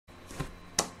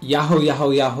Yahoo,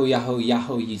 Yahoo, Yahoo, Yahoo,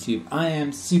 Yahoo, YouTube. I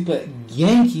am Super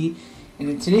Yankee, and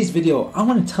in today's video, I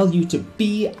want to tell you to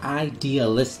be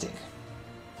idealistic.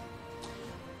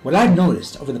 What I've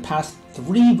noticed over the past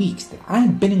 3 weeks that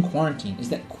I've been in quarantine is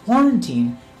that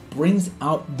quarantine brings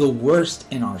out the worst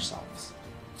in ourselves.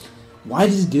 Why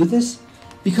does it do this?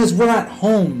 Because we're at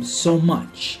home so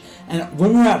much. And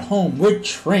when we're at home, we're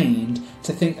trained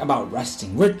to think about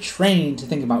resting. We're trained to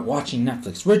think about watching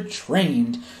Netflix. We're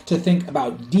trained to think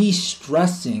about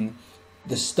de-stressing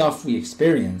the stuff we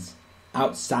experience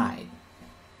outside.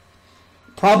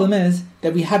 Problem is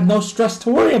that we have no stress to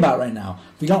worry about right now.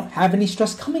 We don't have any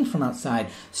stress coming from outside.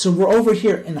 So we're over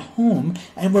here in home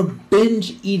and we're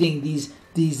binge eating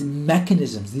these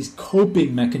mechanisms, these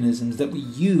coping mechanisms that we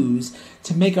use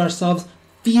to make ourselves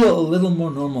feel a little more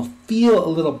normal, feel a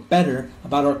little better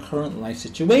about our current life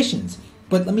situations.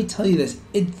 But let me tell you this,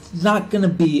 it's not going to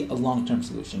be a long-term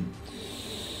solution.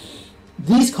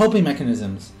 These coping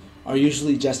mechanisms are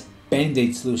usually just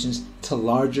band-aid solutions to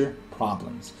larger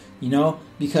problems.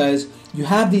 Because you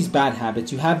have these bad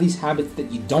habits, you have these habits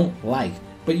that you don't like,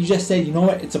 but you just say, you know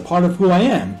what, it's a part of who I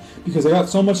am, because I got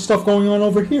so much stuff going on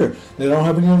over here that I don't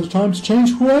have any other time to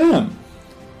change who I am.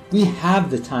 We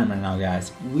have the time right now,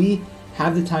 guys. We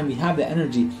have the time, we have the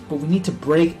energy, but we need to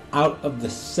break out of the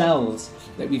cells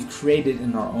that we've created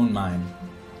in our own mind.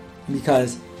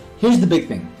 Because here's the big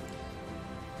thing.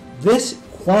 This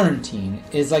quarantine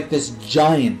is like this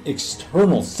giant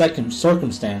external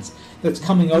circumstance that's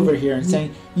coming over here and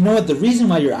saying, you know what, the reason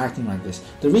why you're acting like this,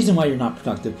 the reason why you're not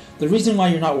productive, the reason why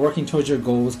you're not working towards your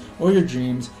goals or your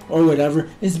dreams or whatever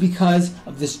is because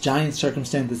of this giant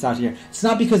circumstance that's out here. It's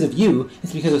not because of you,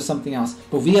 it's because of something else.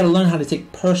 But we got to learn how to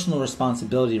take personal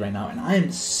responsibility right now. And I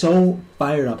am so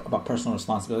fired up about personal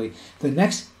responsibility. The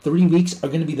next 3 weeks are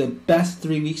going to be the best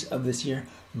 3 weeks of this year.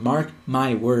 Mark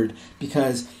my word.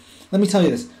 Because let me tell you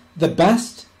this, the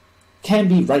best can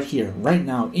be right here, right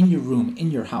now, in your room,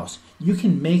 in your house. You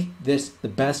can make this the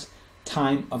best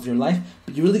time of your life,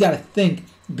 but you really got to think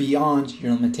beyond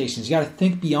your limitations. You got to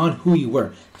think beyond who you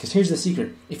were. Because here's the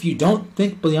secret. If you don't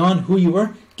think beyond who you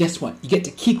were, guess what? You get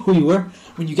to keep who you were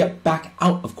when you get back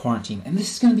out of quarantine. And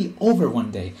this is going to be over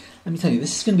one day. Let me tell you,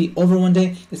 this is going to be over one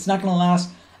day. It's not going to last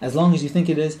as long as you think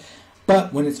it is.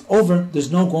 But when it's over,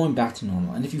 there's no going back to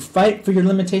normal. And if you fight for your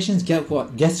limitations,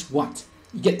 guess what?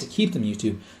 You get to keep them,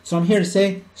 YouTube. So I'm here to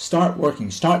say, start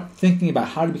working. Start thinking about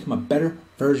how to become a better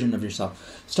version of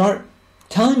yourself. Start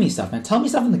telling me stuff, man. Tell me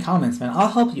stuff in the comments, man. I'll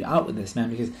help you out with this, man,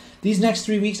 because these next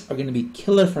 3 weeks are going to be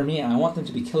killer for me, and I want them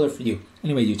to be killer for you.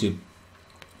 Anyway, YouTube,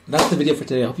 that's the video for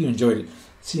today. I hope you enjoyed it.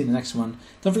 See you in the next one.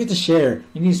 Don't forget to share.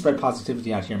 We need to spread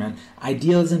positivity out here, man.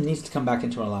 Idealism needs to come back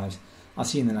into our lives. I'll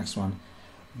see you in the next one.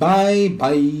 Bye.